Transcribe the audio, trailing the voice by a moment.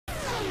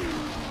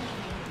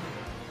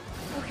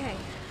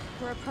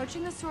We're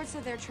approaching the source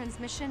of their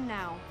transmission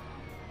now.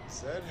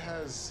 Zed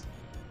has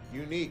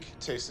unique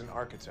taste in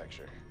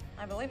architecture.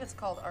 I believe it's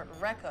called Art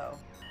Reco.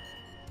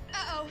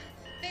 Uh-oh,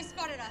 they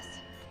spotted us.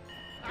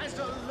 As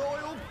a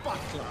loyal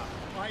butler,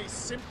 I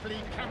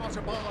simply cannot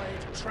abide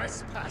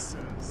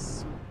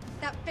trespassers.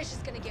 That fish is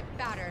gonna get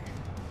battered.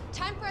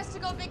 Time for us to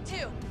go big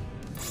too.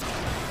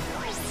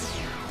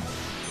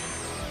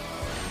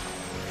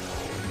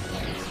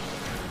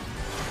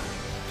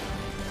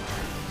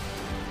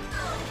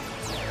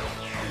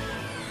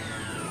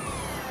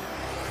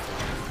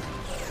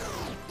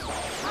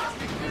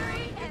 Cosmic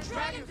Fury and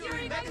Dragon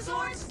Fury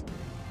Megazords,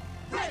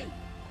 ready!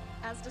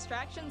 As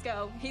distractions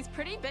go, he's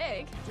pretty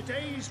big.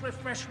 Today's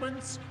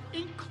refreshments,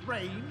 ink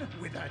rain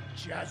with a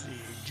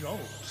jazzy jolt.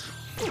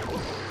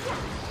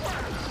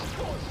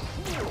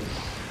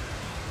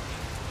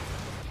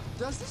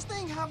 Does this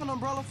thing have an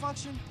umbrella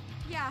function?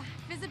 Yeah,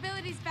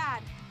 visibility's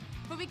bad.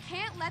 But we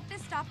can't let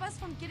this stop us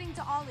from getting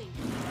to Ollie.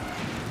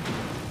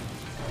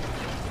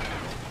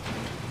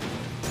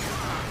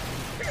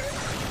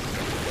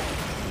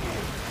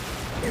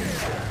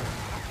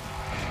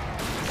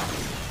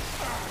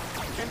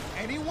 Can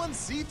anyone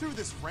see through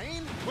this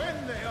rain?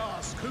 When they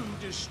ask who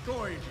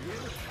destroyed you,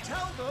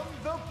 tell them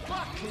the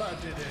butler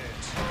did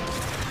it.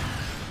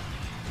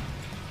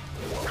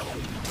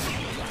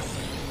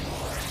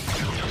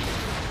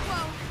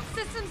 Whoa,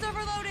 system's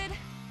overloaded.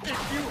 If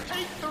you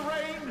hate the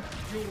rain,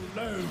 you'll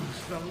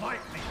loathe the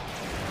lightning.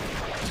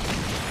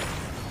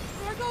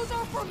 There goes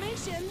our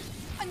formation.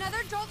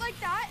 Another jolt like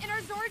that and our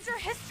Zords are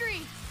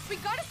history. We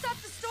gotta stop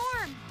the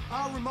storm.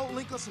 I'll remote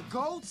link us a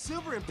gold,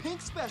 silver, and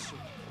pink special.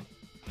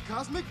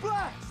 Cosmic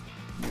Blast!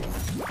 Rain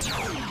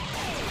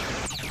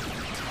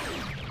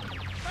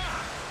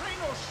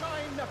or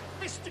shine, the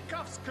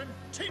fisticuffs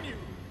continue.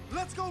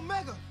 Let's go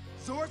Mega!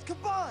 Zords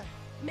combine!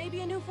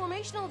 Maybe a new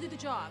formation will do the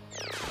job.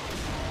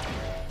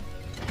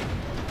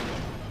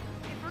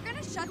 If we're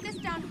gonna shut this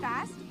down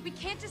fast, we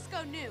can't just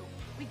go new.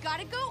 We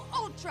gotta go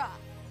Ultra.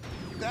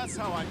 That's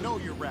how I know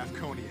you're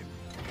Rafconian.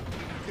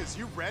 Because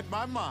you read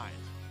my mind.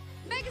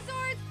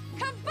 Megazords,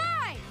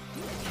 combine!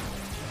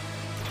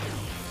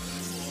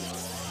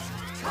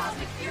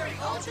 Cosmic Fury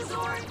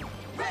Ultrazord,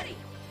 ready!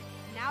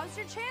 Now's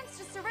your chance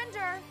to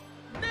surrender.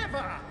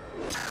 Never!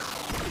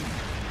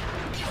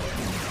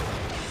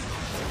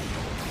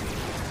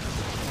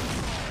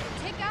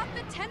 Take out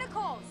the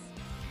tentacles.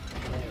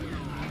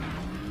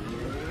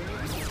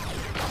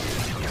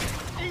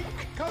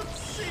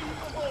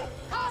 Inconceivable!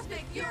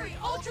 Cosmic Fury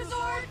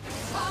Ultrazord,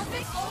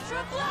 Cosmic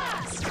Ultra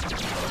Blast!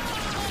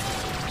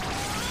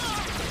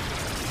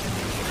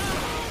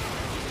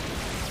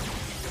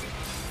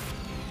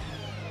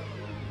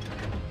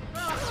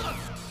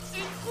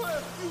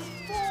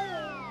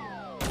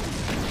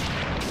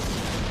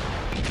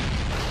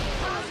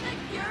 Cosmic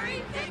Fury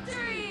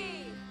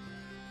victory!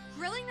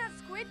 Grilling that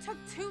squid took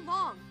too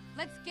long.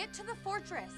 Let's get to the fortress.